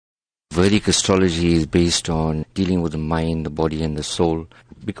Vedic astrology is based on dealing with the mind, the body and the soul.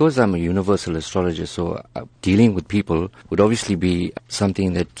 Because I'm a universal astrologer, so dealing with people would obviously be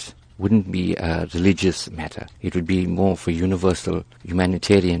something that wouldn't be a religious matter. It would be more for universal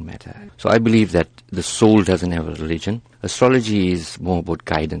humanitarian matter. So I believe that the soul doesn't have a religion. Astrology is more about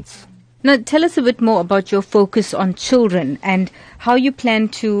guidance. Now, tell us a bit more about your focus on children and how you plan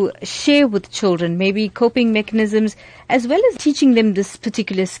to share with children, maybe coping mechanisms, as well as teaching them this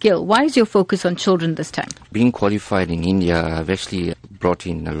particular skill. Why is your focus on children this time? Being qualified in India, I've actually brought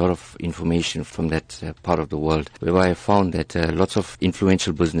in a lot of information from that part of the world, whereby I found that lots of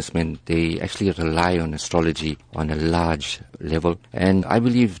influential businessmen, they actually rely on astrology on a large level. And I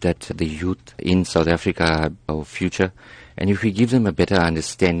believe that the youth in South Africa are our future. And if we give them a better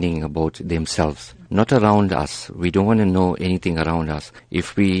understanding about themselves, not around us, we don't want to know anything around us.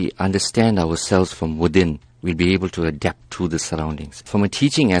 If we understand ourselves from within, we'll be able to adapt to the surroundings. From a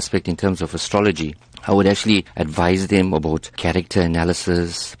teaching aspect in terms of astrology, I would actually advise them about character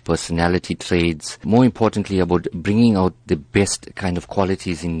analysis, personality traits, more importantly about bringing out the best kind of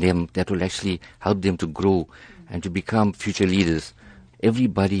qualities in them that will actually help them to grow and to become future leaders.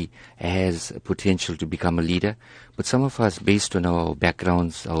 Everybody has potential to become a leader, but some of us, based on our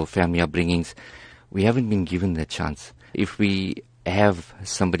backgrounds, our family upbringings, we haven't been given that chance. If we have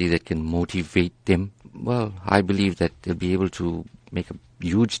somebody that can motivate them, well, I believe that they'll be able to make a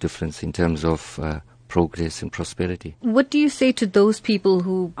huge difference in terms of progress and prosperity. What do you say to those people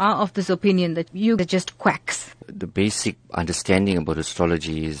who are of this opinion that you are just quacks? The basic understanding about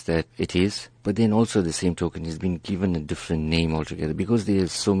astrology is that it is, but then also the same token has been given a different name altogether because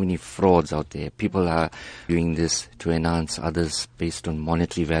there's so many frauds out there. People are doing this to enhance others based on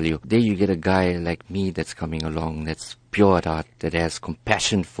monetary value. There you get a guy like me that's coming along, that's pure at heart, that has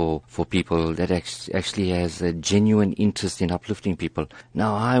compassion for people, that actually has a genuine interest in uplifting people.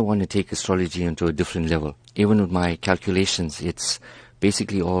 Now I want to take astrology into a different level. Even with my calculations, it's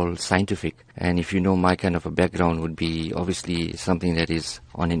basically all scientific. And if you know, my kind of a background would be obviously something that is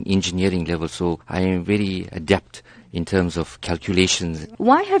on an engineering level. So I am very adept in terms of calculations.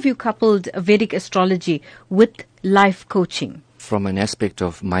 Why have you coupled Vedic astrology with life coaching? From an aspect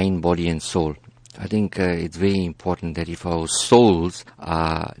of mind, body and soul, I think it's very important that if our souls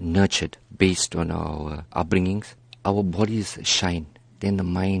are nurtured based on our upbringings, our bodies shine. Then the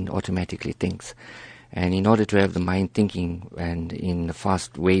mind automatically thinks. And in order to have the mind thinking and in the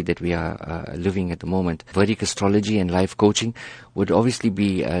fast way that we are living at the moment, Vedic astrology and life coaching would obviously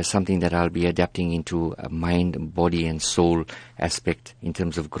be something that I'll be adapting into a mind, body and soul aspect in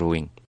terms of growing.